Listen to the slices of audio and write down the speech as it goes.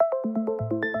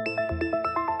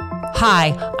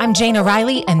Hi, I'm Jana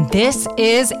Riley, and this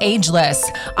is Ageless.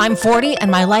 I'm 40,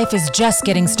 and my life is just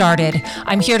getting started.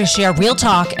 I'm here to share real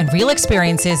talk and real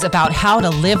experiences about how to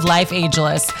live life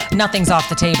ageless. Nothing's off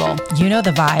the table. You know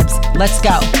the vibes. Let's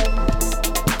go.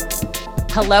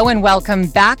 Hello, and welcome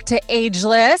back to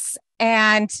Ageless.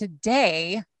 And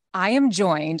today, I am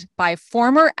joined by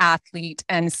former athlete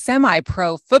and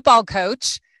semi-pro football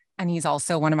coach, and he's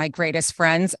also one of my greatest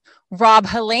friends, Robb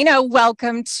Helena.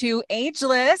 Welcome to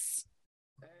Ageless.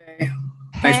 Hey.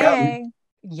 Thanks for having me.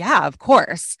 Yeah, of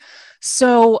course.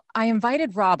 So I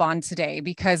invited Robb on today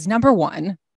because number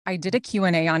one, I did a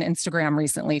Q&A on Instagram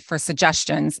recently for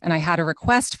suggestions, and I had a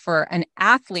request for an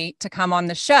athlete to come on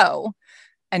the show.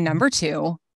 And number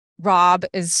two, Robb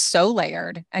is so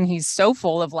layered and he's so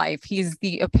full of life. He's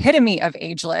the epitome of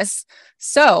ageless.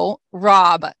 So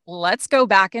Robb, let's go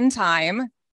back in time.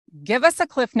 Give us a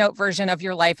Cliff Note version of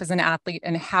your life as an athlete,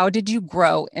 and how did you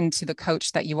grow into the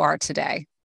coach that you are today?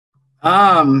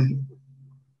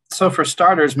 So for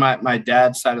starters, my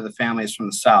dad's side of the family is from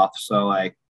the South. So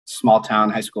like small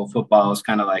town high school football is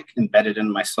kind of like embedded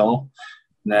in my soul.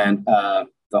 And then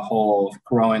the whole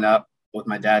growing up with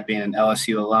my dad being an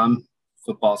LSU alum,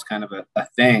 football is kind of a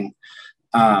thing.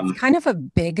 It's kind of a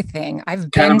big thing.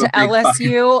 I've been to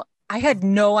LSU. I had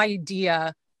no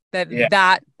idea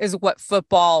that is what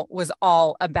football was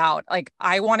all about. Like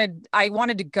I wanted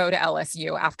to go to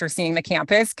LSU after seeing the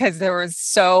campus because there was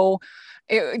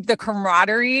the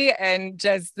camaraderie and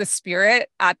just the spirit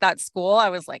at that school. I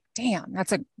was like, damn,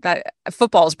 that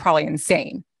football is probably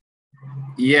insane.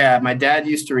 Yeah, my dad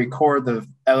used to record the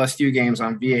LSU games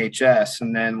on VHS,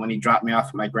 and then when he dropped me off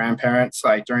at my grandparents,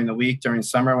 like during the week, during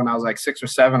summer, when I was like 6 or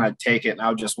 7, I'd take it and I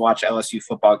would just watch LSU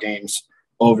football games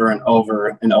over and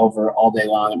over and over all day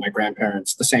long at my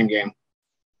grandparents, the same game.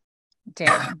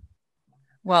 Damn.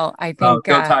 Well, I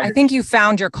think you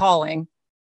found your calling.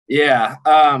 Yeah.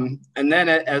 And then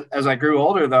as I grew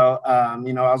older, though, I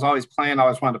was always playing. I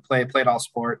always wanted to play, played all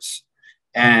sports.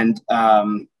 And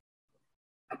the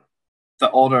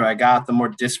older I got, the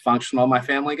more dysfunctional my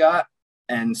family got.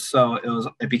 And so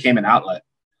it became an outlet.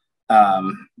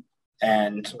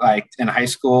 And like in high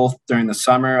school during the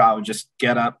summer, I would just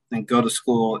get up and go to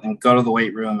school and go to the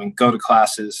weight room and go to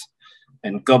classes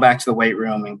and go back to the weight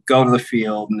room and go to the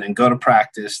field and then go to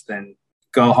practice, then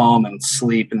go home and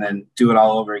sleep and then do it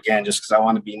all over again just because I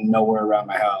want to be nowhere around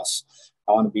my house.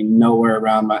 I want to be nowhere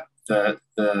around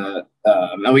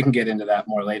and we can get into that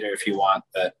more later if you want,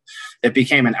 but it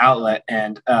became an outlet.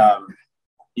 And,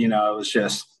 it was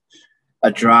just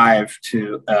a drive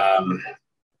to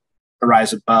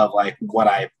rise above like what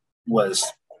I was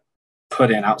put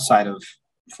in outside of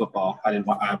football. I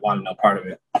wanted no part of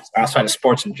it outside of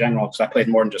sports in general, because I played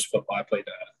more than just football. I played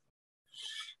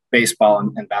baseball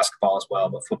and basketball as well,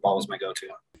 but football was my go-to.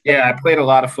 Yeah, I played a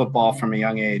lot of football from a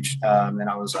young age, and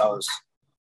I was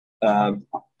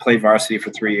played varsity for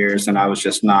 3 years, and I was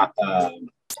just not. I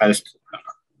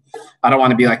don't want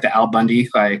to be like the Al Bundy,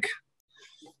 like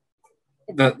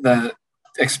the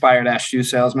expired ass shoe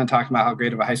salesman talking about how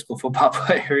great of a high school football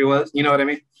player he was. You know what I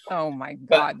mean? Oh my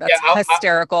God, that's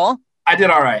hysterical. I did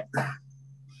all right.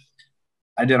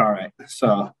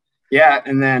 So yeah,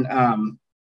 and then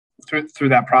through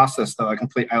that process, though,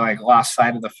 I lost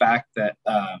sight of the fact that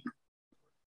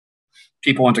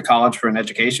people went to college for an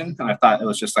education, and I thought it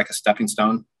was just like a stepping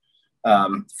stone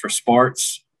for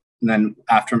sports. And then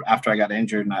after I got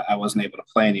injured and I wasn't able to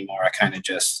play anymore, I kind of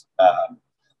just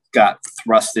got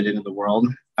thrusted into the world.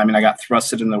 I mean, I got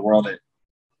thrusted in the world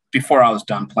before I was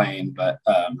done playing. But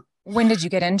when did you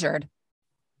get injured?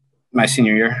 My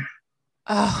senior year.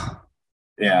 Oh,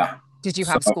 yeah. Did you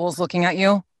have schools looking at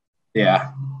you?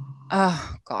 Yeah.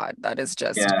 Oh God, that is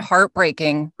just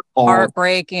heartbreaking.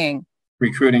 Heartbreaking.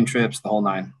 Recruiting trips, the whole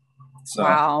nine. So,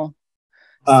 wow.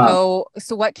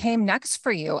 So what came next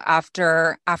for you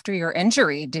after your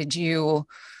injury? Did you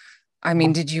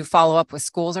follow up with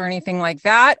schools or anything like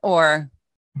that? Or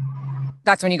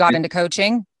that's when you got into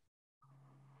coaching?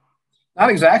 Not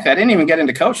exactly. I didn't even get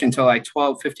into coaching until like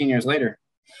 12, 15 years later.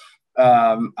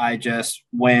 I just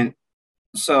went.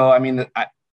 So, I mean,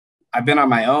 I've been on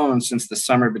my own since the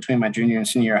summer between my junior and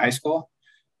senior year of high school.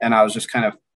 And I was just kind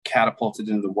of catapulted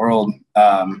into the world.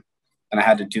 And I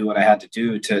had to do what I had to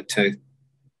do to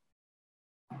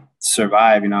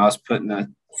survive. I was put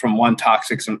from one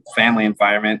toxic family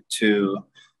environment to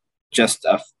just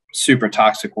a super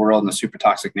toxic world and a super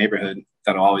toxic neighborhood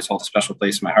that'll always hold a special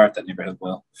place in my heart. That neighborhood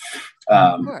will.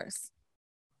 Of course.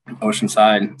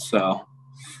 Oceanside. So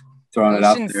throwing it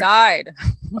out there.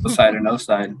 No side or no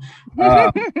side.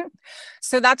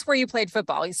 So that's where you played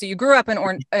football. So you grew up in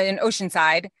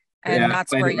Oceanside, and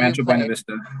that's where you Rancho played. Buena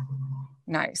Vista.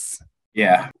 Nice.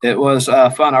 Yeah, it was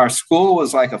fun. Our school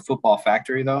was like a football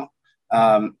factory, though.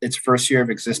 Its first year of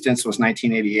existence was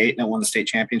 1988, and it won the state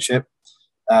championship.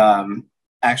 Um,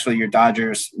 Actually, your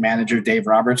Dodgers manager, Dave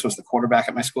Roberts, was the quarterback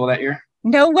at my school that year.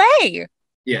 No way.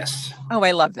 Yes. Oh,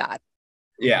 I love that.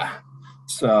 Yeah.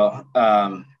 So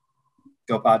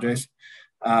go Padres.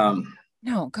 Um,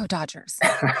 No, go Dodgers.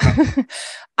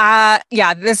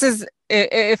 Yeah, this is,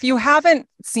 if you haven't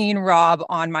seen Rob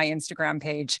on my Instagram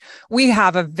page, we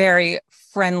have a very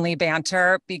friendly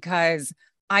banter because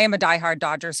I am a diehard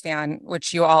Dodgers fan,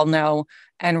 which you all know,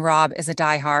 and Rob is a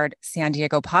diehard San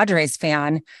Diego Padres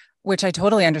fan, which I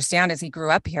totally understand as he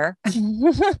grew up here.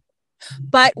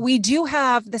 But we do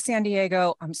have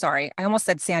the I'm sorry, I almost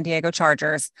said San Diego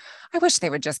Chargers. I wish they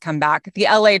would just come back. The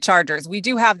LA Chargers. We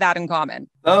do have that in common.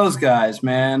 those guys,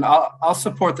 man. I'll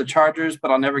support the Chargers, but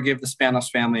I'll never give the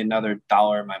Spanos family another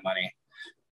dollar of my money.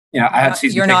 You know, I had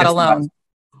season You're tickets. not alone.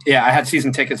 Yeah, I had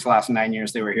season tickets the last 9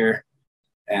 years they were here,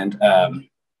 and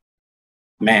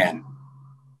man,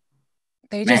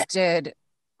 They man, just did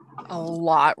a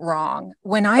lot wrong.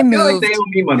 When I I feel like they moved, owe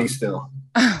me money still.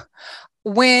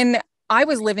 when I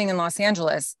was living in Los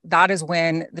Angeles, that is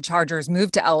when the Chargers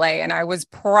moved to LA. And I was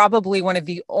probably one of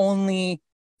the only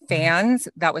fans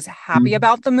that was happy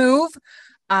about the move.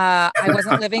 I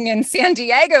wasn't living in San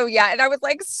Diego yet. And I was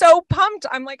like so pumped.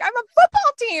 I'm like, I'm a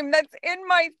football team that's in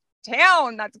my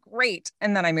town. That's great.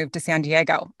 And then I moved to San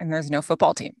Diego and there's no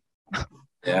football team.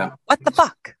 Yeah. What the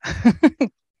fuck?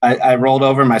 I rolled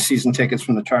over my season tickets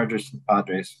from the Chargers to the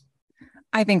Padres.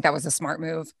 I think that was a smart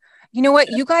move. You know what?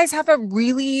 You guys have a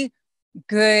really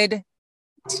good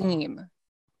team.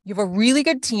 You have a really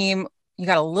good team. You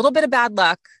got a little bit of bad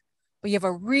luck, but you have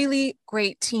a really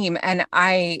great team. And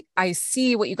I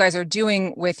see what you guys are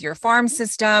doing with your farm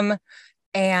system.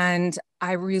 And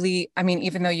I mean,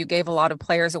 even though you gave a lot of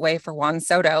players away for Juan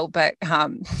Soto, but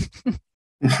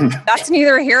that's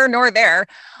neither here nor there.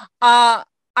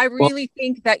 I really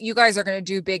think that you guys are going to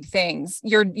do big things.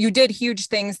 You did huge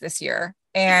things this year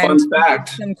and Fun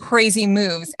fact. some crazy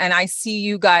moves. And I see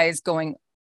you guys going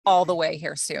all the way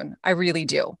here soon. I really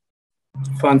do.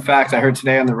 Fun fact. I heard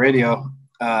today on the radio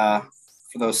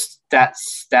for those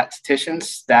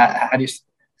statisticians. How do you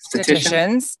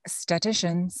Statisticians.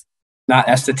 Not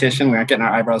esthetician. We aren't getting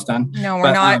our eyebrows done. No,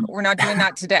 we're not. We're not doing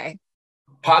that today.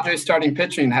 Padres starting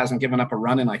pitching hasn't given up a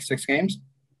run in like 6 games.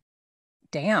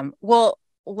 Damn. Well,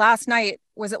 was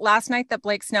it last night that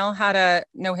Blake Snell had a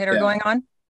no-hitter going on?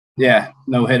 Yeah,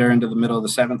 no-hitter into the middle of the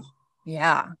 7th.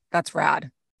 Yeah, that's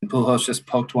rad. And Pujols just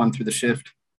poked one through the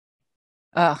shift.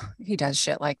 He does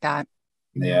shit like that.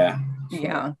 Yeah.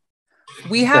 Yeah.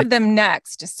 We have them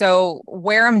next. So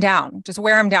wear them down. Just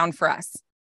wear them down for us.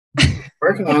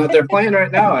 Working on it. They're playing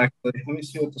right now, actually. Let me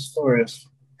see what the score is.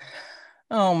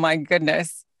 Oh, my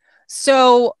goodness.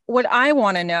 So what I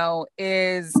want to know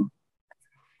is,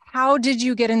 how did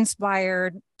you get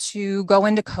inspired to go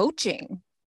into coaching?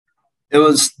 It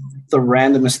was the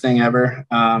randomest thing ever.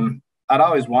 I'd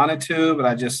always wanted to,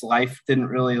 but life didn't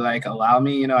really allow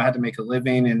me. You know, I had to make a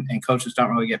living, and coaches don't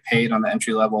really get paid on the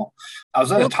entry level. I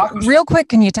was at a taco shop. Real quick,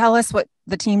 can you tell us what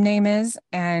the team name is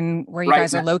and where you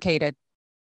guys are located?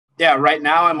 Yeah, right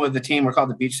now I'm with the team. We're called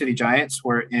the Beach City Giants.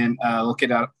 We're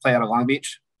play out of Long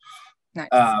Beach. Nice.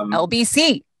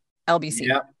 LBC.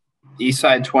 Yep. East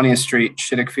Side 20th Street,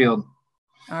 Shittick Field.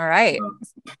 All right.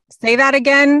 Say that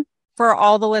again for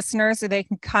all the listeners so they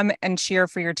can come and cheer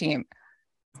for your team.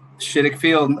 Shittick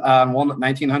Field,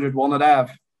 1900 Walnut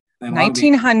Ave.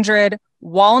 1900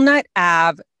 Walnut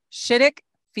Ave, Shittick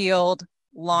Field,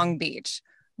 Long Beach.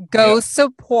 Go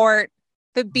support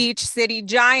the Beach City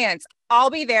Giants. I'll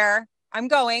be there. I'm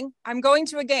going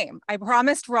to a game. I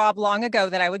promised Rob long ago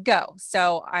that I would go.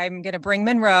 So I'm going to bring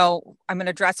Monroe. I'm going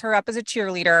to dress her up as a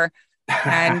cheerleader.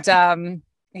 And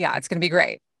it's going to be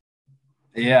great.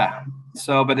 Yeah.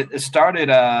 So, but it started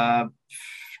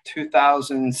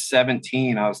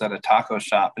 2017. I was at a taco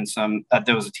shop and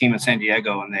there was a team in San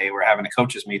Diego and they were having a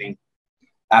coaches meeting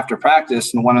after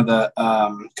practice. And one of the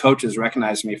coaches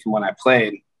recognized me from when I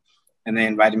played and they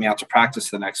invited me out to practice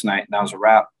the next night. And that was a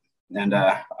wrap. And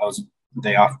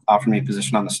they offered me a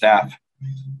position on the staff.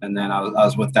 And then I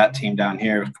was with that team down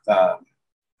here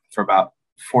for about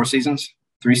 3 seasons.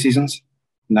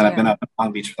 And then I've been up in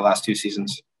Long Beach for the last 2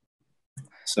 seasons.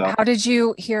 So how did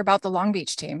you hear about the Long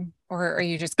Beach team? Or are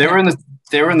you just they were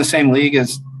in the same league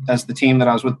as the team that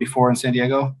I was with before in San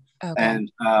Diego. Okay.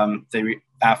 And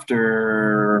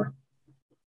after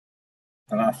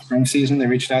the last spring season, they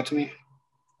reached out to me,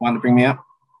 wanted to bring me up.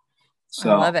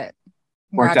 So I love it.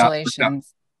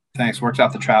 Congratulations. Thanks. Worked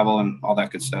out the travel and all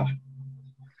that good stuff.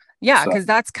 Yeah, So because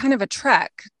that's kind of a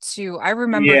trek to, I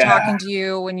remember yeah, talking to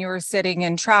you when you were sitting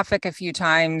in traffic a few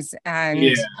times, and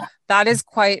yeah, that is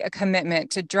quite a commitment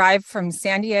to drive from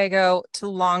San Diego to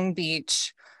Long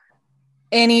Beach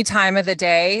any time of the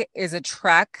day is a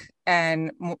trek.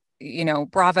 And,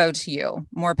 bravo to you.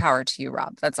 More power to you,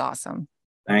 Rob. That's awesome.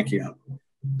 thank you.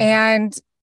 And,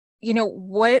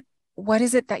 what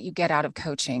is it that you get out of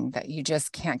coaching that you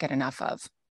just can't get enough of?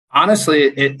 Honestly,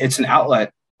 it's an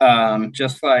outlet.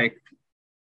 Just like,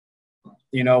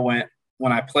 when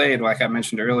I played, like I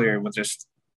mentioned earlier, with just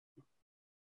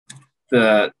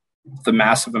the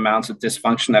massive amounts of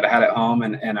dysfunction that I had at home,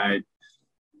 and I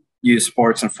use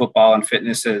sports and football and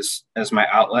fitness as my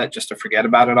outlet just to forget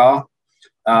about it all.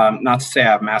 Not to say I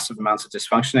have massive amounts of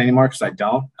dysfunction anymore, because I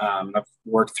don't. I've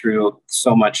worked through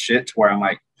so much shit to where I'm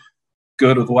like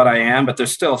good with what I am, but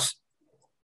there's still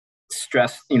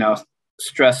stress,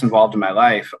 stress involved in my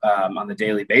life on the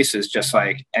daily basis, just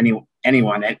like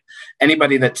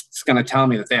anybody that's going to tell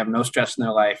me that they have no stress in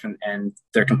their life and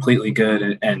they're completely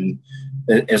good and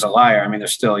is a liar. I mean,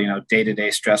 there's still, day-to-day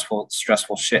stressful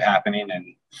shit happening.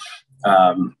 And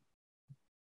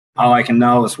all I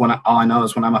know is when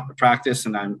I'm up at practice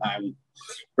and I'm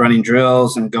running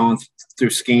drills and going through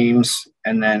schemes,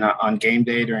 and then on game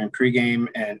day during pregame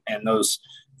and those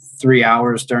 3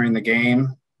 hours during the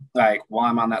game, like while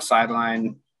I'm on that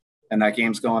sideline and that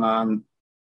game's going on,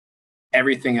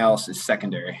 everything else is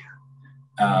secondary.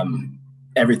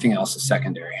 Everything else is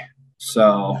secondary.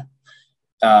 So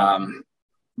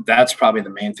that's probably the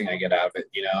main thing I get out of it,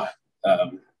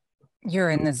 You're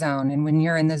in the zone. And when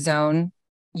you're in the zone,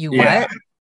 you yeah, what?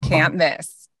 Can't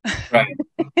miss. right.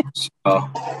 So,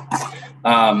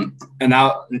 and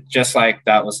now just like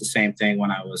that was the same thing when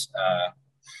I was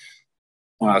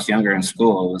younger in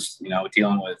school. It was,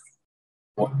 dealing with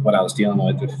what I was dealing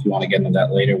with. If you want to get into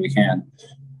that later, we can.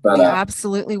 But We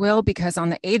absolutely will, because on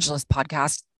the Ageless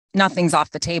podcast, nothing's off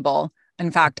the table.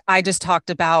 In fact, I just talked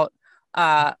about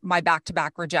my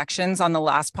back-to-back rejections on the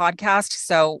last podcast.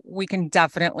 So we can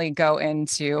definitely go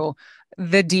into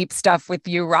the deep stuff with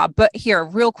you, Rob. But here,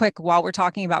 real quick, while we're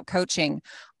talking about coaching,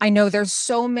 I know there's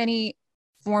so many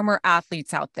former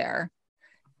athletes out there,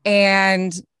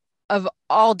 and of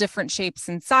all different shapes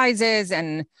and sizes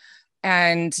and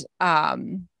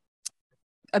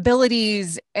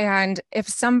abilities. And if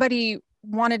somebody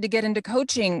wanted to get into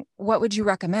coaching, what would you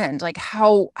recommend? Like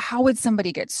how would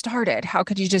somebody get started? How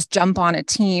could you just jump on a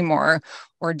team, or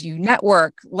do you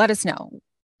network? Let us know.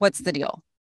 What's the deal?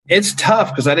 it's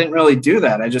tough because I didn't really do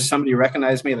that. Somebody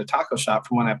recognized me at a taco shop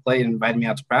from when I played and invited me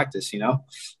out to practice, And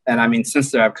I mean,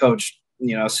 since then I've coached,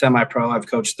 semi-pro. I've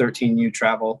coached 13U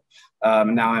travel.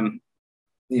 And now I'm,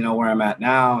 where I'm at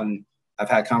now. And I've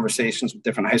had conversations with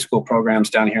different high school programs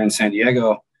down here in San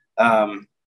Diego.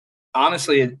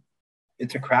 Honestly,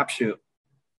 it's a crapshoot.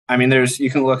 I mean, you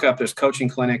can look up, there's coaching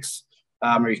clinics,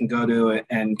 or you can go to it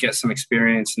and get some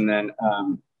experience, and then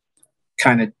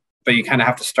but you kind of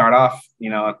have to start off,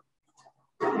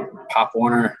 Pop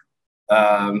Warner.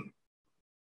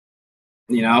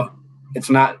 It's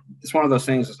one of those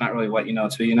things. It's not really what you know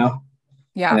to,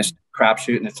 Yeah. And it's a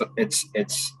crapshoot, and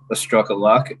it's a stroke of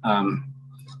luck. And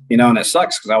it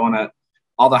sucks because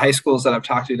all the high schools that I've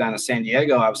talked to down in San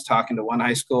Diego, I was talking to one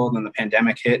high school, and then the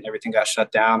pandemic hit and everything got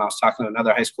shut down. I was talking to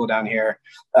another high school down here,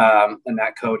 and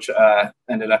that coach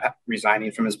ended up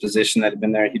resigning from his position that had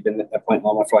been there. He'd been at Point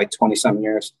Loma for like 20-some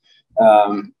years.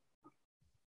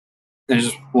 There's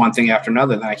just one thing after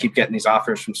another. Then I keep getting these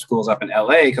offers from schools up in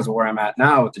LA because of where I'm at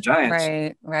now with the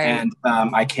Giants. Right. And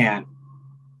I can't.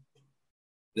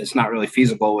 It's not really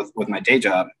feasible with my day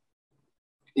job,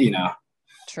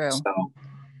 True.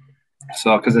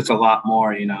 So because it's a lot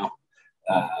more,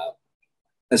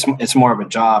 it's more of a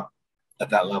job at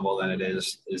that level than it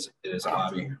is a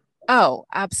hobby. Oh,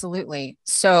 absolutely.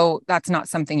 So that's not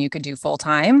something you could do full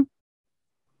time?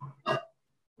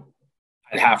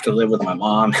 I'd have to live with my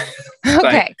mom.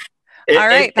 Okay. All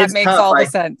right. That makes tough. all the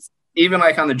sense. Even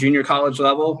like on the junior college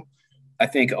level, I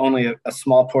think only a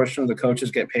small portion of the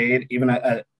coaches get paid. Even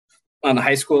on the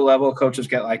high school level, coaches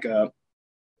get like a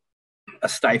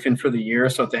stipend for the year.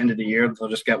 So at the end of the year, they'll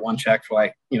just get one check for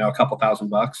like, a couple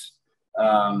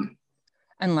 $1,000.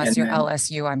 Unless you're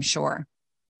LSU, I'm sure.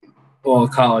 Well,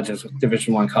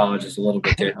 Division I college is a little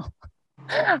bit different.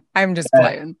 I'm just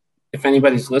playing. If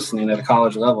anybody's listening at a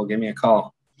college level, give me a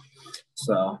call.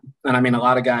 So, and I mean, a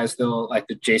lot of guys, they'll like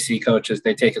the JC coaches,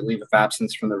 they take a leave of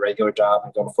absence from the regular job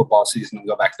and go to football season and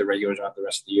go back to the regular job the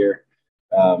rest of the year.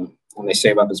 And they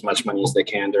save up as much money as they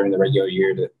can during the regular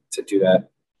year to do that.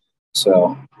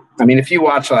 So, I mean, if you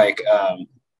watch like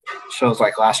shows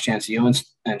like Last Chance U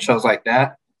and shows like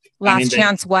that. Last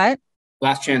Chance what?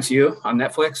 Last Chance U on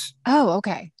Netflix. Oh,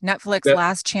 okay. Netflix But,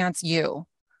 Last Chance U.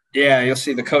 yeah, you'll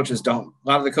see the coaches don't. A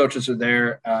lot of the coaches are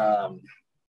there, and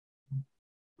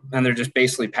they're just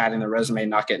basically padding their resume,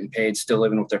 not getting paid, still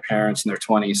living with their parents in their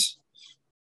 20s.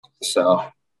 So,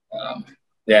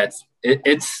 yeah,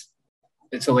 it's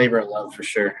a labor of love for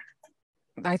sure.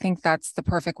 I think that's the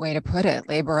perfect way to put it.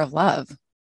 Labor of love.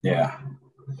 Yeah.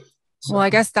 So. Well, I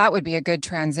guess that would be a good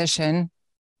transition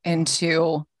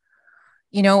into,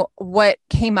 what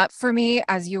came up for me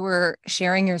as you were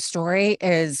sharing your story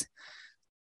is,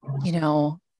 you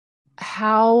know,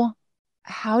 how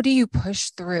how do you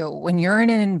push through when you're in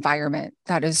an environment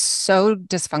that is so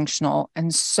dysfunctional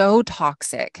and so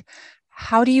toxic?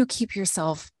 How do you keep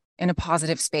yourself in a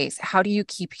positive space? How do you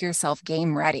keep yourself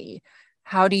game ready?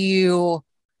 How do you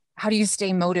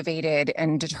stay motivated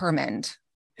and determined?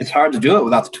 It's hard to do it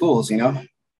without the tools,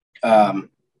 Um,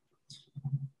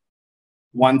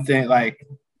 one thing, like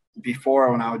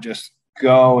before, when I would just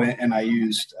go and I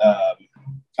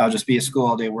would just be at school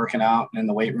all day working out in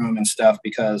the weight room and stuff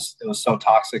because it was so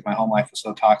toxic. My home life was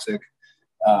so toxic.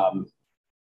 Um,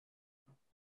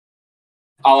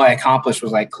 all I accomplished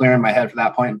was like clearing my head for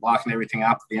that point and blocking everything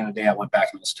out. At the end of the day, I went back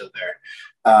and it was still there.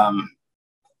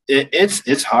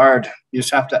 It's hard. You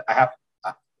just have to.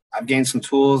 I've gained some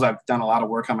tools. I've done a lot of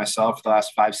work on myself for the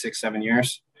last 5, 6, 7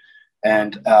 years,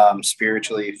 and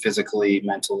spiritually, physically,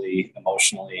 mentally,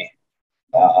 emotionally,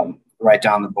 right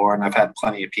down the board. And I've had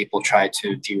plenty of people try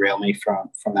to derail me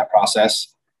from that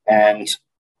process. And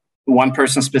one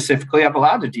person specifically, I've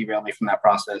allowed to derail me from that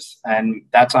process, and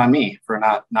that's on me for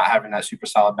not having that super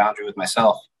solid boundary with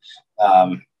myself,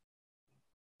 to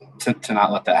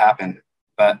not let that happen.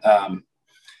 But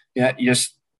yeah, you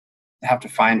just have to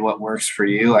find what works for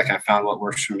you. Like I found what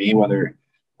works for me, whether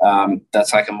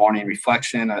that's like a morning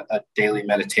reflection, a daily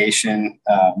meditation.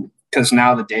 Because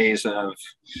now the days of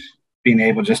being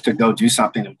able just to go do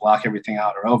something and block everything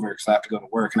out are over because I have to go to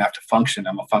work and I have to function.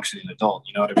 I'm a functioning adult.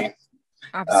 You know what I mean?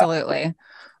 Absolutely.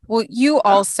 Well, you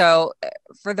also,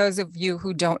 for those of you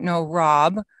who don't know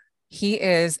Robb, he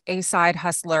is a side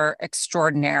hustler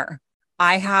extraordinaire.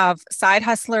 I have side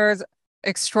hustlers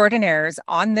extraordinaires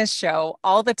on this show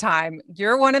all the time.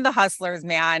 You're one of the hustlers,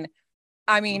 man.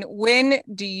 I mean, when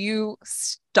do you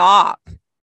stop?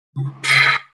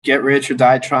 Get rich or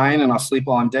die trying, and I'll sleep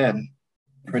while I'm dead.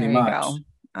 Pretty There you much. go.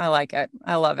 I like it.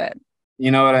 I love it.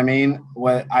 You know what I mean?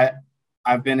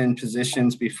 I've been in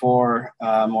positions before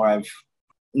where I've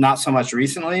not so much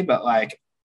recently, but like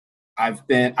I've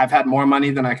had more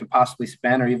money than I could possibly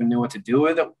spend or even knew what to do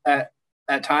with it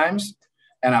at times.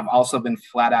 And I've also been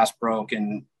flat ass broke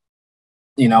and,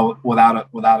 without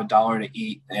a dollar to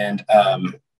eat and,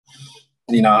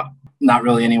 not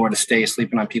really anywhere to stay,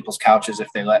 sleeping on people's couches if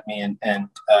they let me, and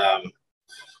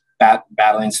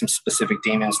battling some specific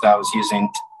demons that I was using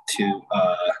to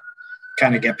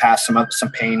kind of get past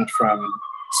some pain from.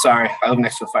 Sorry, I live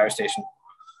next to a fire station.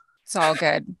 It's all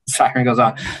good. Siren goes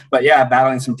on, but yeah,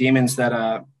 battling some demons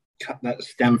that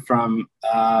stem from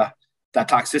that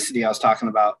toxicity I was talking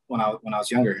about when I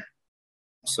was younger.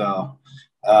 So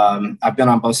I've been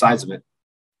on both sides of it.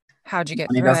 How'd you get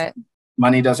through it?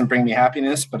 Money doesn't bring me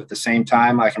happiness, but at the same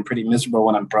time, like I'm pretty miserable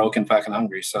when I'm broke and fucking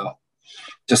hungry. So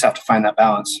just have to find that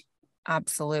balance.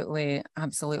 Absolutely.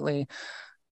 Absolutely.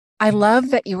 I love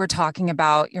that you were talking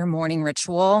about your morning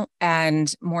ritual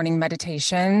and morning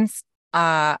meditations.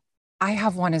 I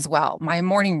have one as well. My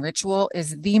morning ritual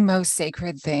is the most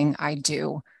sacred thing I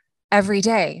do every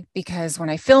day because when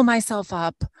I fill myself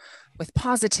up with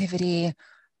positivity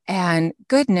and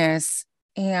goodness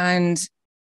and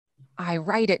I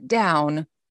write it down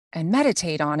and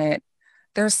meditate on it,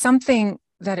 there's something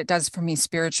that it does for me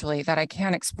spiritually that I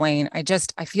can't explain. I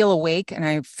feel awake and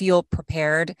I feel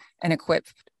prepared and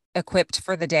equipped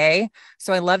for the day.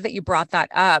 So I love that you brought that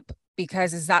up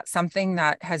because is that something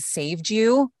that has saved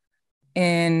you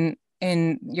in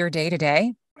your day to day?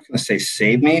 I'm not going to say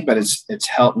save me, but it's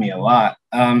helped me a lot.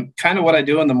 Kind of what I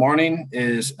do in the morning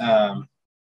is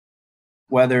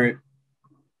whether it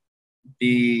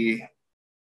be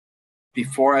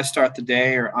before I start the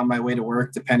day or on my way to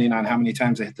work, depending on how many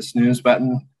times I hit the snooze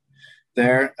button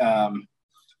there. I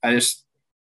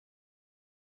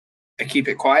keep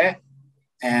it quiet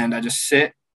and I just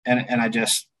sit and I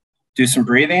just do some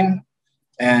breathing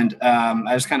and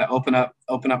I just kind of open up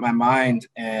my mind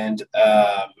and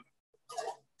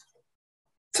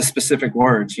to specific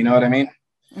words, you know what I mean?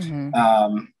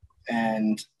 Mm-hmm.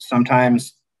 And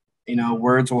sometimes,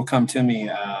 words will come to me.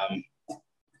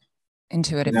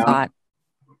 Intuitive thought.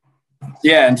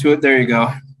 Yeah, there you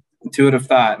go. Intuitive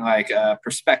thought, like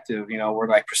perspective, word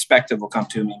like perspective will come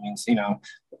to me means,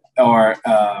 or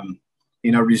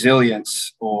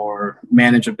resilience or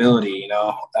manageability,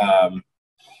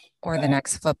 Or the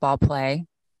next football play.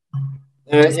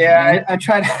 I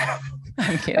try to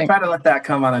I'm kidding. I try to let that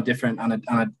come on a different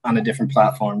on a different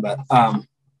platform, but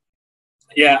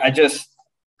I just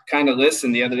kind of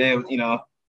listened the other day.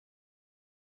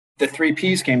 The 3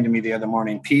 P's came to me the other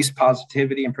morning: peace,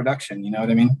 positivity, and production. You know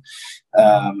what I mean?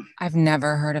 I've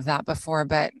never heard of that before,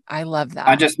 but I love that.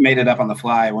 I just made it up on the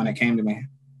fly when it came to me.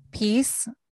 Peace,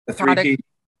 the 3 P.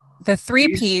 The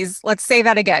 3 P's. Let's say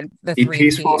that again. Be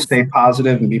peaceful, stay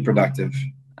positive, and be productive.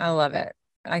 I love it.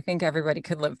 I think everybody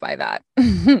could live by that.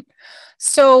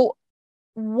 So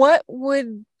what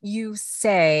would you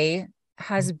say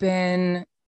has been,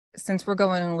 since we're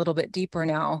going a little bit deeper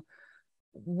now,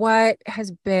 what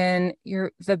has been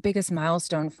the biggest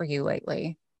milestone for you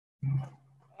lately?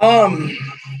 In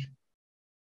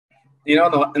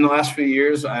the last few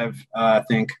years, I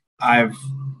think I've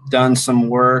done some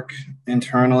work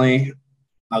internally,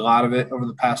 a lot of it over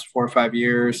the past 4 or 5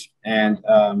 years, and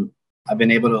I've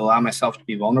been able to allow myself to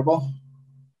be vulnerable,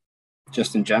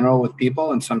 just in general with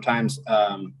people, and sometimes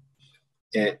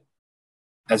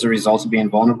as a result of being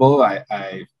vulnerable,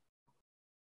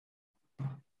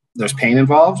 there's pain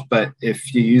involved, but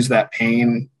if you use that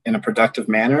pain in a productive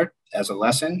manner as a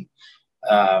lesson,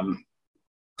 then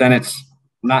it's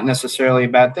not necessarily a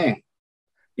bad thing.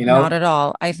 Not at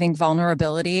all. I think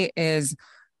vulnerability is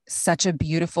such a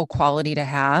beautiful quality to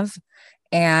have,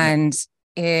 and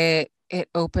it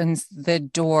opens the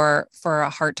door for a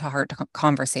heart-to-heart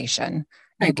conversation.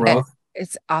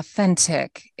 It's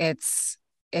authentic. It's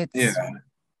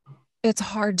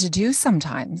hard to do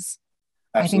sometimes.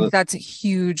 Absolutely. I think that's a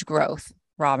huge growth,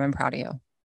 Rob. I'm proud of you.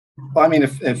 Well, I mean,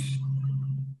 if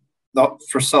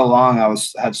for so long I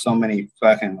had so many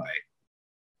fucking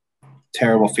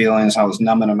terrible feelings, I was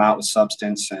numbing them out with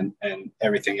substance and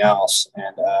everything else,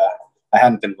 and I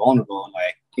hadn't been vulnerable.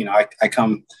 And I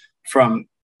come from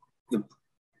the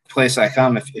place I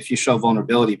come. If you show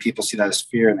vulnerability, people see that as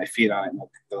fear and they feed on it, and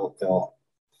they'll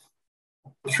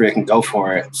freaking go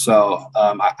for it. So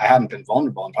I hadn't been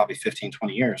vulnerable in probably 15,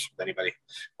 20 years with anybody.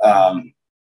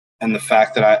 And the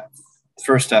fact that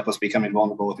first step was becoming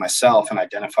vulnerable with myself and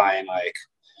identifying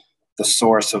the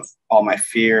source of all my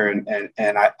fear. And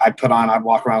I'd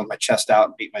walk around with my chest out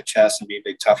and beat my chest and be a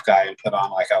big tough guy and put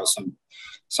on like I was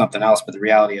something else. But the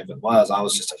reality of it was I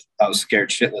was scared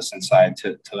shitless inside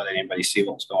to let anybody see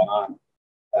what was going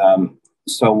on.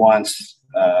 So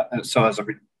as a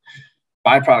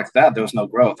byproduct of that, there was no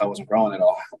growth. I wasn't growing at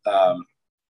all,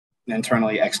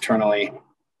 internally, externally,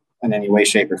 in any way,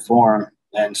 shape, or form.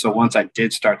 And so once I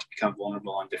did start to become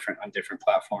vulnerable on different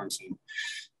platforms and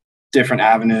different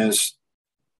avenues,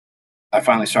 I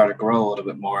finally started to grow a little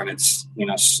bit more, and it's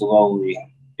slowly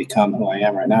become who I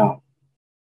am right now.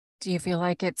 Do you feel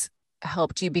like it's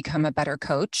helped you become a better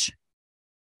coach?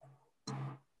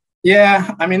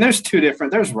 Yeah, I mean, there's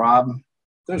Rob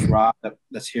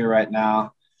that's here right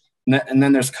now. And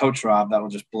then there's Coach Rob that will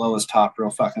just blow his top real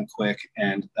fucking quick.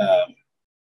 And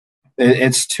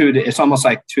it's almost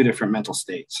like two different mental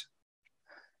states.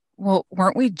 Well,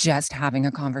 weren't we just having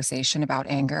a conversation about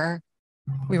anger?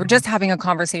 We were just having a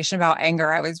conversation about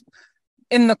anger. I was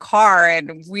in the car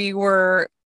and we were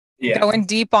going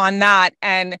deep on that.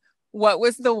 And what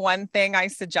was the one thing I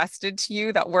suggested to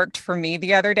you that worked for me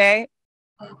the other day?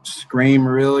 Scream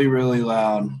really, really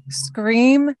loud.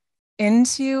 Scream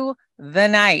into the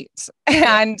night.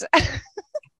 And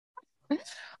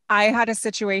I had a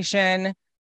situation,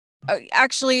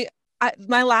 actually,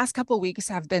 my last couple of weeks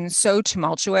have been so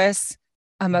tumultuous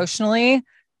emotionally,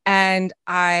 and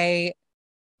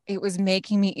it was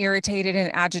making me irritated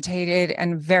and agitated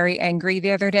and very angry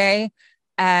the other day.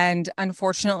 And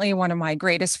unfortunately, one of my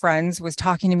greatest friends was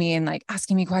talking to me and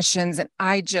asking me questions, and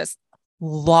I just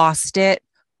lost it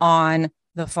on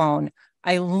the phone.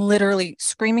 I literally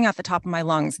screaming at the top of my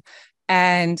lungs,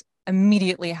 and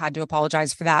immediately had to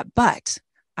apologize for that. But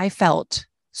I felt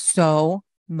so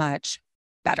much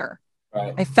better.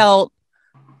 Right. I felt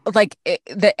like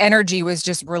the energy was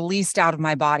just released out of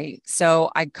my body. So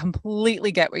I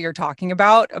completely get what you're talking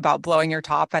about blowing your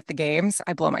top at the games.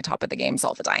 I blow my top at the games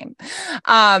all the time.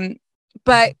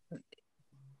 But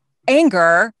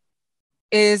anger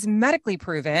is medically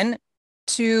proven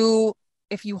to,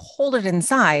 if you hold it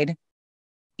inside,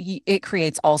 it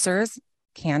creates ulcers,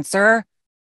 cancer,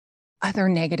 other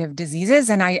negative diseases.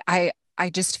 And I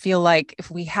just feel like if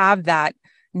we have that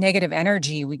negative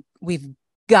energy, we've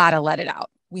got to let it out.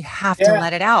 We have to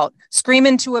let it out. Scream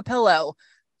into a pillow,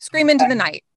 scream into the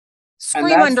night,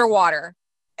 scream underwater.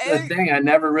 The thing, I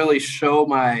never really show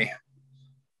my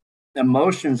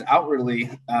emotions outwardly.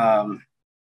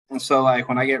 And so like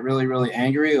when I get really, really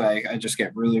angry, like I just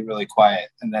get really, really quiet,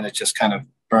 and then it just kind of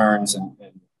burns and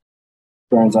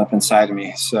burns up inside of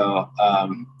me. So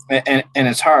and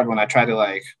it's hard when I try to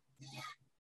like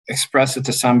express it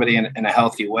to somebody in a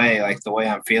healthy way, like the way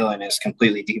I'm feeling is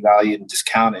completely devalued and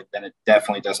discounted, then it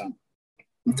definitely doesn't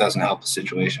help the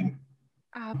situation.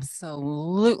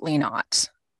 Absolutely not.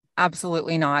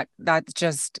 Absolutely not. That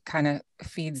just kind of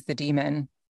feeds the demon.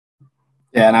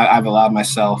 Yeah, and I've allowed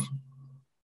myself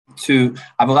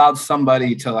I've allowed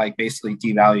somebody to like basically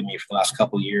devalue me for the last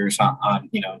couple of years on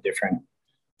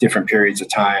different periods of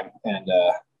time. And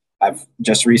I've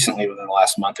just recently, within the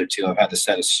last month or two, I've had to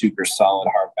set a super solid,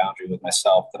 hard boundary with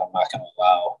myself that I'm not going to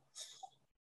allow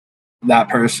that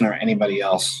person or anybody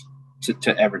else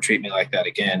to ever treat me like that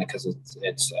again, because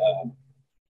it's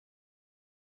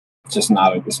just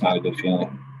not a good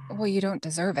feeling. Well, you don't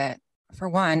deserve it, for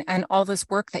one. And all this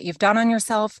work that you've done on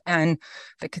yourself and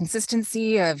the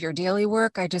consistency of your daily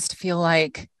work, I just feel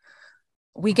like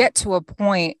we get to a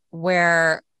point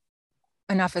where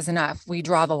enough is enough. We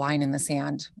draw the line in the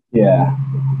sand. Yeah.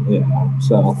 Yeah.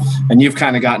 So, and you've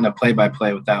kind of gotten a play by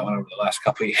play with that one over the last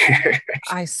couple of years.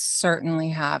 I certainly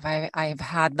have. I've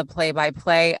had the play by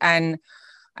play, and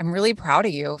I'm really proud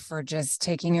of you for just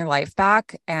taking your life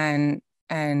back and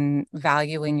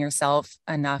valuing yourself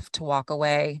enough to walk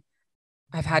away.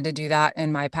 I've had to do that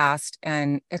in my past,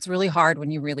 and it's really hard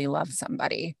when you really love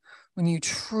somebody, when you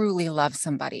truly love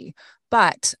somebody.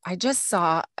 But I just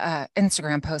saw an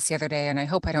Instagram post the other day, and I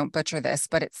hope I don't butcher this,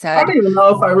 but it I said, don't even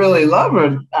know if I really love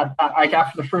her. Like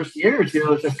after the first year or two, it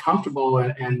was just comfortable,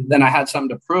 and then I had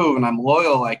something to prove, and I'm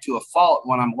loyal like to a fault.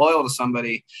 When I'm loyal to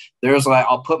somebody, there's like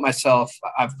I've put myself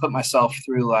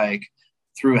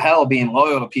through hell being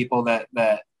loyal to people that,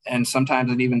 and sometimes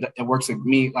it works with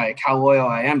me. Like how loyal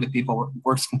I am to people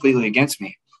works completely against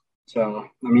me. So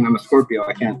I mean, I'm a Scorpio.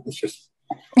 I can't. It's just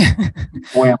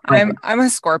boy, I'm a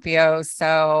Scorpio,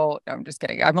 so no, I'm just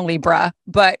kidding. I'm a Libra,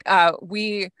 but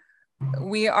we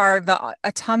are the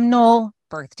autumnal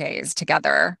birthdays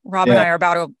together. Rob and yeah, I are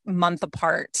about a month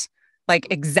apart, like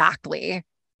exactly.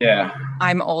 yeah.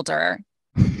 I'm older.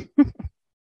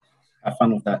 Have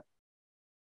fun with that.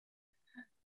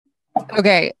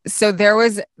 Okay, so there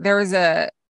was a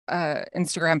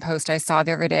Instagram post I saw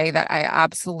the other day that I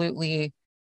absolutely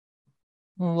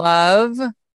love.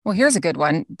 Well, here's a good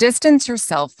one. Distance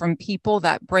yourself from people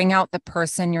that bring out the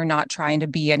person you're not trying to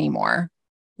be anymore.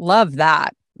 Love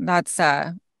that. That's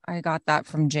I got that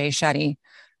from Jay Shetty.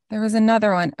 There was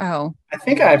another one. Oh, I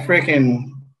think I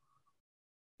freaking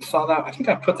saw that. I think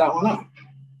I put that one up.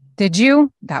 did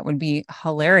you? That would be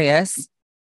hilarious.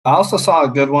 I also saw a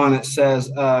good one that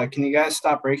says, "Can you guys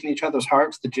stop breaking each other's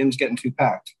hearts? The gym's getting too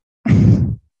packed."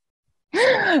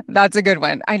 That's a good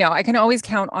one. I know. I can always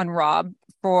count on Rob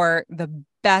for the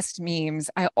best memes.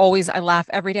 I laugh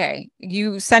every day.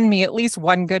 You send me at least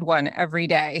one good one every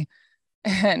day.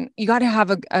 And you got to have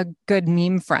a good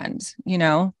meme friend, you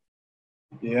know?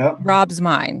 Yeah. Rob's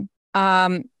mine.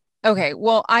 Okay,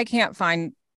 well, I can't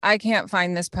find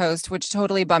this post, which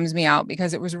totally bums me out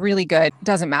because it was really good.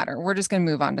 Doesn't matter. We're just going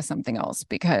to move on to something else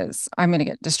because I'm going to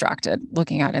get distracted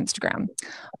looking at Instagram.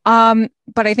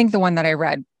 But I think the one that I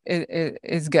read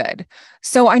is good.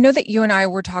 So I know that you and I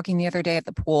were talking the other day at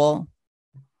the pool,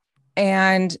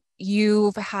 and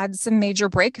you've had some major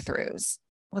breakthroughs.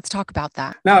 Let's talk about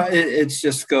that. No, it's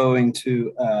just going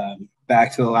to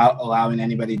back to allowing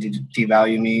anybody to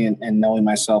devalue me and knowing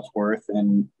my self worth,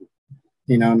 and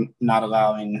not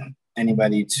allowing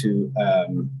anybody to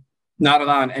not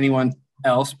allowing anyone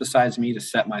else besides me to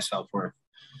set my self worth.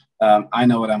 I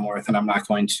know what I'm worth, and I'm not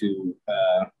going to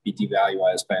be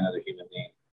devalued by another human being.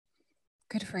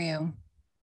 Good for you.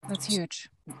 That's huge.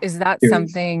 Is that Period.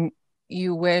 something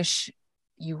you wish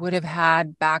you would have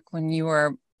had back when you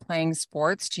were playing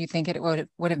sports? Do you think it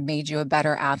would have made you a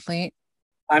better athlete?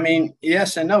 I mean,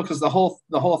 yes and no, because the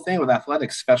whole thing with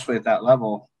athletics, especially at that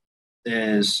level,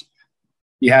 is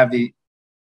you have the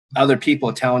other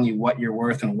people telling you what you're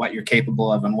worth and what you're capable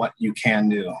of and what you can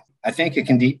do. I think it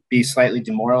can be slightly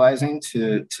demoralizing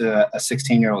to a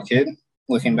 16-year-old kid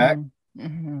looking back.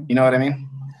 Mm-hmm. You know what I mean?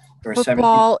 Or 17.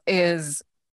 Football is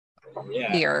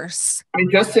Yeah. fierce. I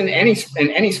mean, just in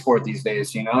any sport these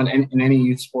days, and in any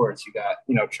youth sports, you got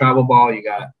travel ball, you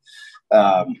got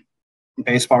um,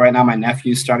 baseball. Right now, my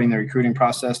nephew's starting the recruiting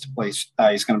process to play.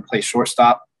 He's going to play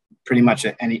shortstop pretty much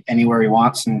at anywhere he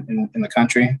wants in the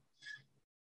country.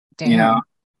 Damn.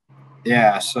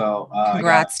 Yeah. So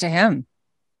Congrats to him.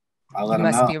 I'll You let him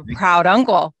must know. be a proud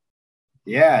uncle.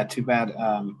 Yeah. Too bad.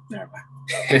 Never mind.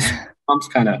 His mom's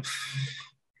kind of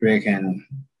freaking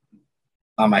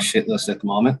on my shit list at the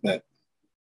moment, but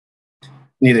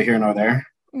neither here nor there.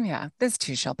 Yeah, this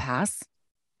too shall pass.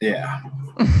 Yeah.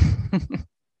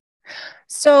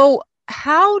 So,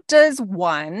 how does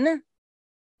one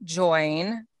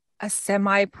join a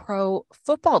semi-pro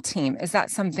football team? Is that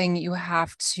something you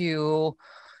have to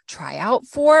try out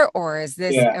for, or is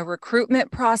this Yeah. a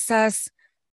recruitment process?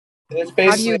 It's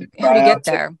How do you basically a get tryout.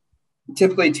 there?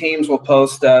 Typically, teams will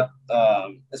post up.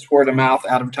 It's word of mouth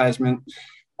advertisement.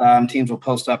 Teams will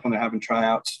post up when they're having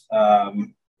tryouts.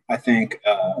 I think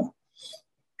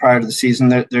prior to the season,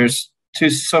 there's two.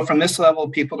 So from this level,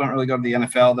 people don't really go to the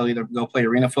NFL. They'll either go play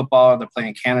arena football, or they'll play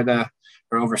in Canada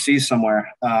or overseas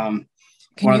somewhere. Can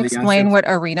One you of the explain youngsters, what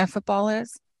arena football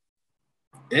is?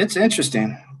 it's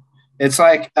interesting. It's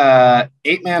like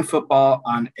 8-man football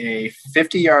on a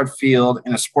 50-yard field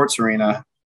in a sports arena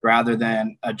rather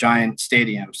than a giant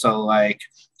stadium. So, like,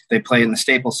 they play in the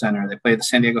Staples Center, they play the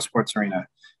San Diego Sports Arena.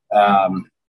 Um,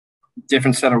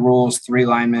 Different set of rules: three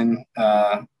linemen,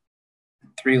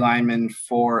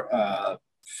 four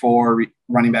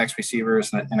running backs,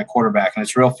 receivers, and a quarterback. And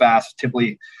it's real fast.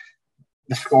 Typically,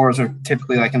 the scores are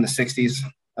typically like in the 60s,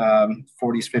 40s,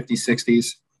 50s,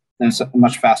 60s, and it's a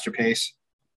much faster pace.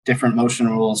 Different motion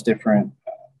rules, different.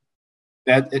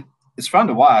 It's fun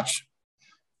to watch.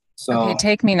 Okay, So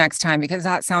take me next time because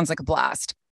that sounds like a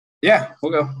blast. yeah,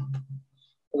 we'll go.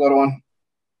 We'll go to one.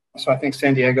 So I think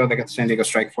San Diego, they got the San Diego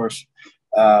Strike Force.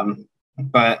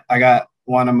 But I got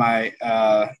one of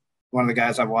the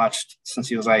guys I've watched since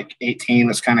he was like 18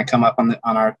 has kind of come up on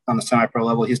the semi-pro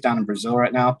level. He's down in Brazil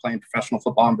right now playing professional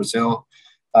football in Brazil.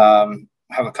 I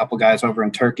have a couple guys over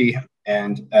in Turkey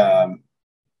and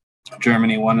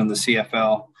Germany, one in the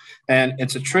CFL. And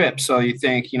it's a trip. So you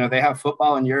think, they have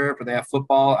football in Europe or they have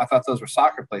football. I thought those were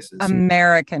soccer places.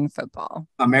 American football.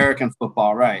 American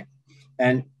football, right.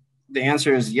 And the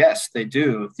answer is yes, they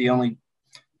do.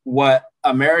 What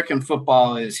American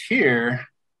football is here,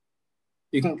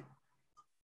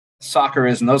 soccer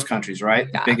is in those countries, right?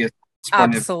 Yeah, the biggest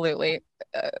sport. Absolutely.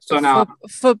 So now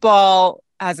Football,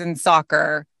 as in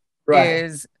soccer, right.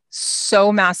 is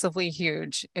so massively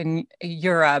huge in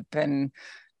Europe and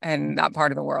that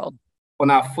part of the world. Well,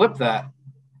 now flip that.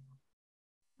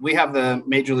 We have the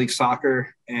Major League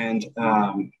Soccer and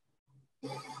all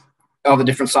the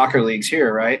different soccer leagues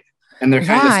here, right? And they're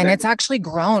kind of and it's actually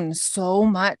grown so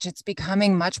much. It's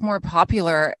becoming much more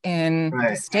popular in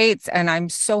the States, and I'm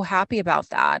so happy about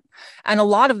that. And a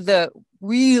lot of the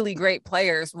really great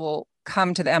players will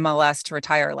come to the MLS to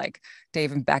retire, like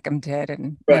David Beckham did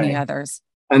and many others.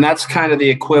 And that's kind of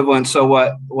the equivalent. So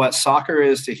what soccer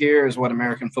is to here is what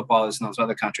American football is in those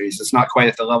other countries. It's not quite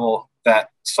at the level that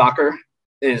soccer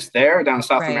is there down in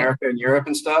South America and Europe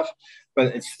and stuff,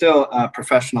 but it's still a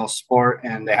professional sport,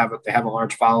 and they have a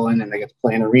large following, and they get to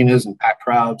play in arenas and packed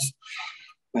crowds.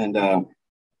 And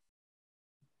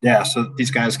so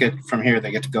these guys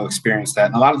they get to go experience that.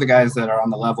 And a lot of the guys that are on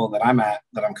the level that I'm at,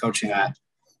 that I'm coaching at,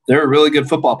 they're really good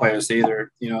football players. They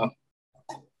either,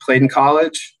 played in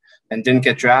college and didn't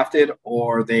get drafted,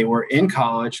 or they were in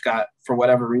college, got, for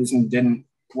whatever reason,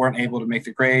 weren't able to make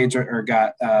the grades or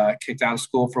got kicked out of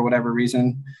school for whatever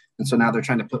reason. And so now they're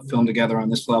trying to put film together on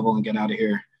this level and get out of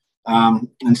here.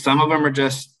 And some of them are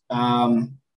just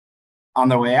on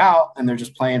their way out, and they're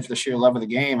just playing for the sheer love of the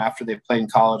game after they've played in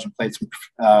college and played some,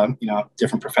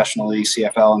 different professional leagues,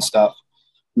 CFL and stuff.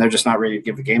 And they're just not ready to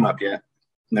give the game up yet.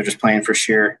 And they're just playing for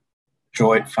sheer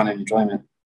joy, fun, and enjoyment.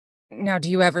 Now,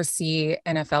 do you ever see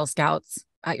NFL scouts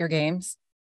at your games?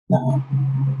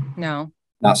 No,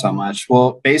 not so much.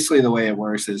 Well, basically the way it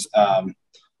works is all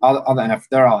the NFL,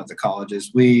 they're all at the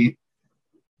colleges. We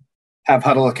have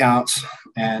huddle accounts,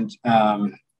 and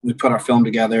we put our film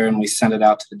together and we send it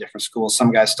out to the different schools.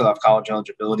 Some guys still have college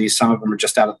eligibility. Some of them are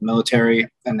just out of the military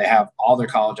and they have all their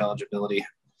college eligibility.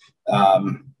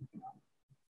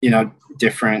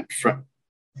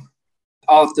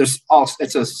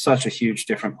 It's such a huge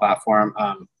different platform.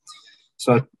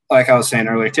 So like I was saying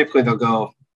earlier, typically they'll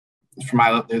go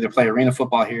they'll either play arena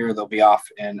football here, or they'll be off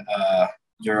in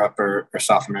Europe or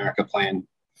South America playing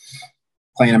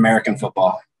American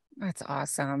football. That's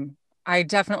awesome. I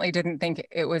definitely didn't think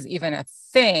it was even a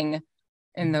thing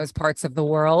in those parts of the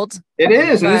world. It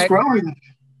is, and it's growing.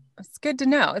 It's good to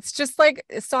know. It's just like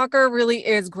soccer really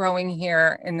is growing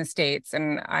here in the States,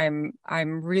 and I'm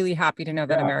really happy to know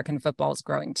that American football is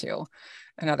growing too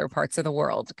in other parts of the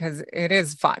world, because it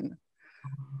is fun.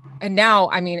 And now,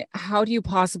 I mean, how do you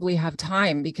possibly have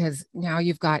time? Because now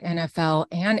you've got NFL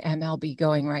and MLB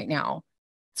going right now.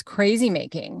 It's crazy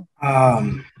making.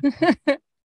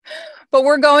 But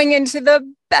we're going into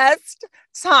the best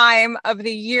time of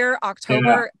the year.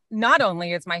 October not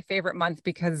only is my favorite month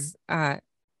because my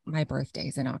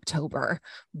birthday's in October,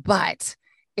 but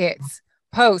it's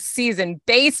postseason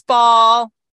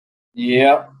baseball.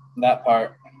 Yep, that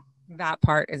part. That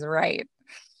part is right.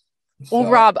 Well, So,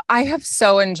 Rob, I have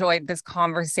so enjoyed this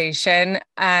conversation,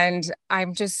 and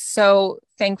I'm just so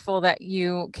thankful that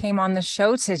you came on the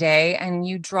show today and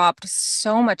you dropped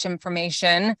so much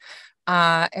information.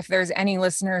 If there's any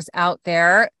listeners out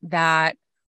there that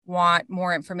want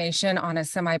more information on a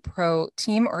semi-pro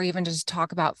team, or even just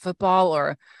talk about football,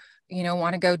 or,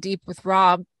 want to go deep with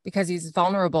Rob because he's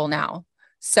vulnerable now.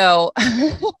 So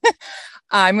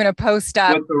I'm going to post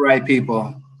up with the right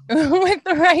people. with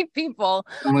the right people.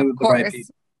 Only with the right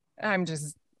people. I'm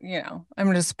just,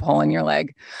 I'm just pulling your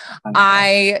leg.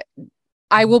 I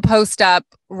will post up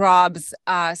Rob's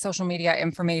social media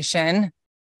information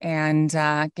and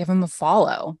give him a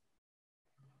follow.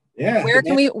 Yeah.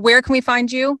 Where can we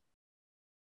find you?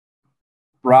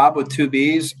 Robb with 2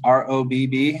 B's,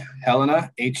 ROBB,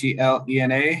 Helena,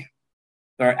 HELENA.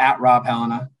 They're at Robb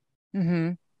Helena.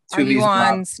 Mm-hmm. Are you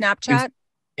on Snapchat?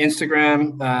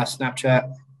 Instagram,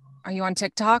 Snapchat. Are you on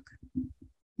TikTok?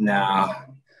 No.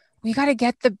 We got to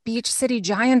get the Beach City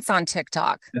Giants on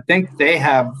TikTok. I think they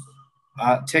have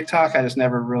TikTok. I just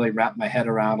never really wrapped my head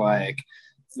around like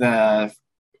the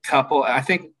couple. I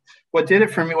think what did it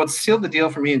for me, what sealed the deal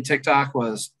for me in TikTok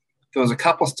was there was a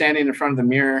couple standing in front of the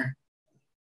mirror,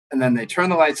 and then they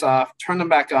turned the lights off, turned them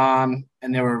back on,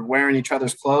 and they were wearing each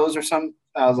other's clothes or something.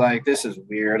 I was like, this is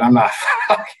weird. I'm not.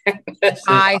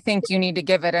 I think you need to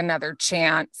give it another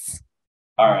chance.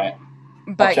 All right.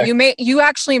 But you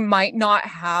actually might not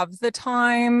have the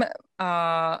time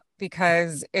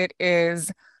because it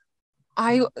is,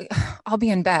 I'll be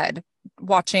in bed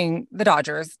watching the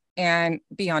Dodgers and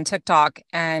be on TikTok,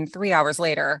 and 3 hours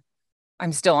later,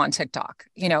 I'm still on TikTok.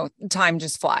 Time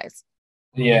just flies.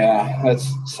 Yeah, that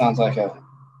sounds like a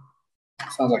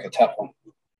tough one.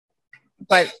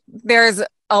 But there's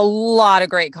a lot of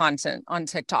great content on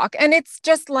TikTok, and it's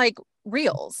just like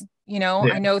reels. Yeah.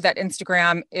 I know that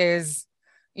Instagram is,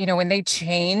 when they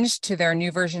changed to their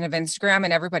new version of Instagram,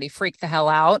 and everybody freaked the hell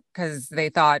out because they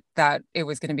thought that it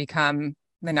was going to become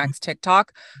the next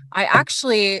TikTok.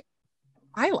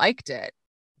 I liked it.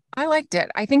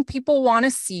 I think people want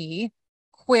to see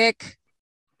quick,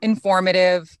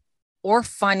 informative, or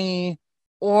funny,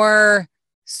 or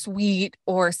sweet,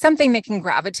 or something they can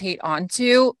gravitate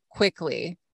onto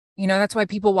quickly. That's why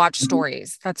people watch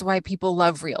stories. That's why people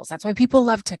love reels. That's why people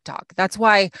love TikTok. That's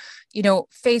why,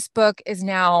 Facebook is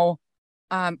now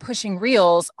pushing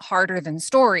reels harder than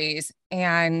stories.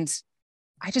 And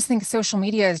I just think social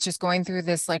media is just going through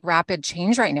this like rapid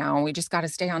change right now. And we just got to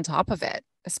stay on top of it,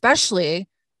 especially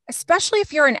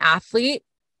if you're an athlete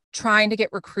trying to get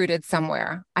recruited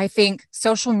somewhere. I think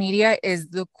social media is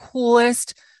the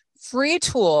coolest free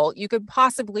tool you could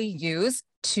possibly use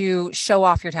to show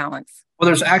off your talents. Well,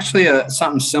 there's actually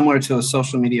something similar to a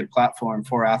social media platform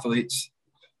for athletes.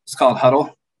 It's called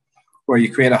Huddle, where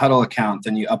you create a Huddle account,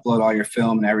 then you upload all your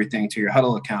film and everything to your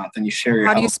Huddle account, then you share your.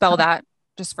 How do you spell that?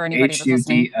 Just for anybody that's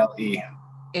listening. HUDLE.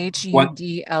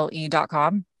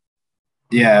 HUDLE.com.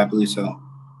 Yeah, I believe so.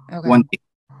 Okay.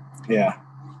 Yeah.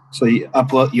 So you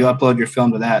upload your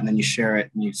film to that, and then you share it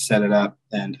and you set it up,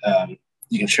 and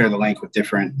you can share the link with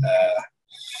different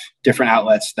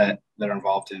outlets that are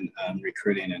involved in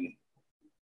recruiting and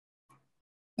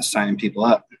signing people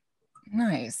up.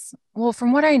 Nice. Well,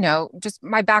 from what I know, just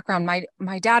my background,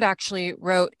 my dad actually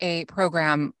wrote a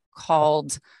program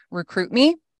called Recruit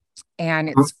Me, and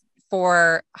it's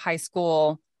for high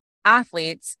school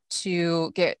athletes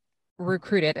to get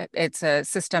recruited. It's a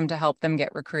system to help them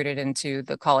get recruited into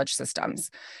the college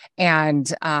systems.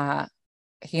 And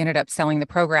he ended up selling the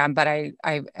program, but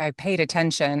I paid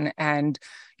attention and,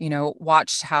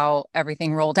 watched how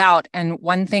everything rolled out. And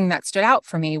one thing that stood out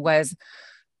for me was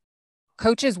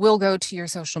coaches will go to your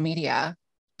social media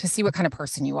to see what kind of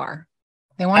person you are.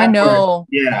 They want to know.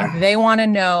 Yeah. They want to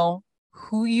know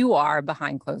who you are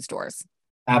behind closed doors.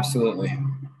 Absolutely.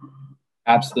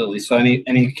 So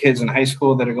any kids in high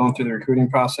school that are going through the recruiting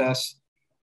process,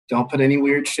 don't put any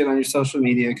weird shit on your social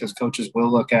media, because coaches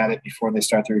will look at it before they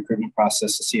start the recruitment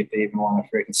process to see if they even want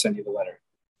to freaking send you the letter.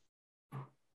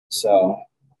 So,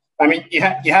 I mean, you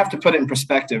have to put it in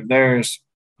perspective. There's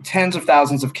tens of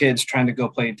thousands of kids trying to go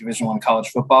play Division I college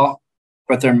football,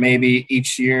 but there may be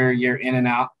each year in and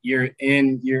out, year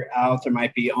in, year out, there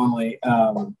might be only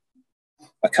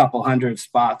a couple hundred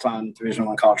spots on Division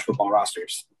I college football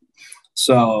rosters.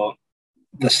 So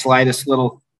the slightest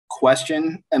little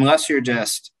question, unless you're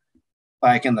just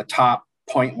like in the top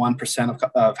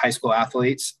 0.1% of high school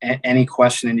athletes, any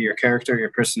question into your character, your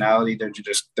personality, they're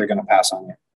going to pass on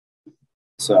you.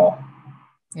 So,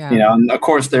 and of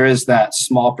course there is that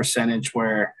small percentage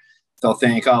where they'll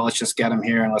think, oh, let's just get him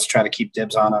here and let's try to keep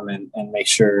dibs on him and make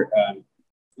sure,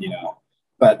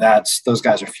 but those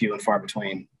guys are few and far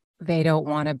between. They don't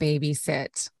want to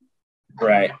babysit.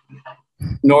 Right.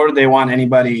 Nor do they want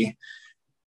anybody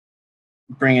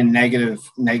bringing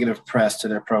negative press to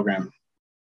their program.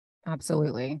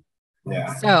 Absolutely.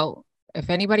 Yeah. So if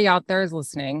anybody out there is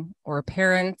listening, or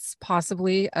parents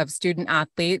possibly of student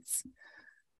athletes,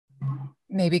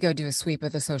 maybe go do a sweep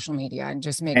of the social media and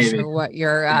just make sure what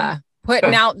you're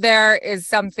putting out there is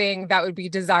something that would be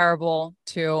desirable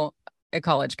to a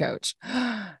college coach.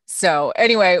 So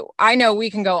anyway, I know we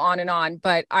can go on and on,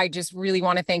 but I just really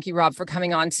want to thank you, Robb, for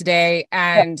coming on today.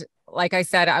 And like I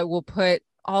said, I will put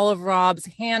all of Robb's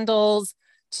handles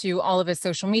to all of his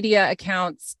social media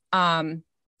accounts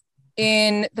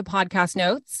in the podcast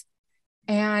notes.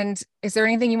 And is there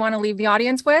anything you want to leave the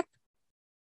audience with?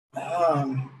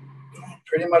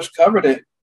 Pretty much covered it.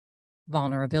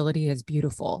 Vulnerability is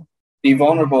beautiful. Be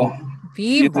vulnerable.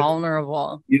 Be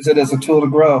vulnerable. Use it as a tool to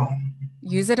grow.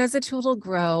 Use it as a tool to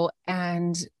grow,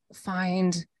 and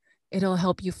it'll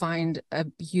help you find a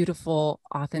beautiful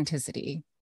authenticity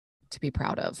to be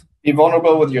proud of. Be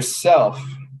vulnerable with yourself.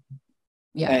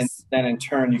 Yes. And then in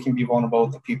turn, you can be vulnerable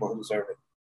with the people who deserve it.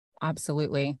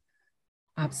 Absolutely.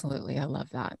 Absolutely. I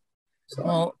love that.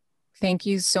 Well, thank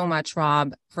you so much,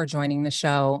 Robb, for joining the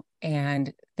show.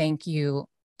 And thank you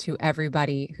to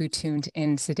everybody who tuned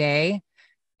in today.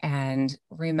 And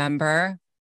remember,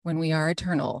 when we are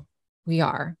eternal, we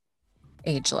are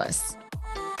ageless.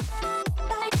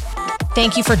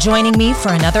 Thank you for joining me for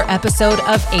another episode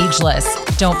of Ageless.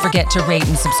 Don't forget to rate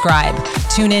and subscribe.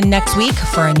 Tune in next week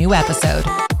for a new episode.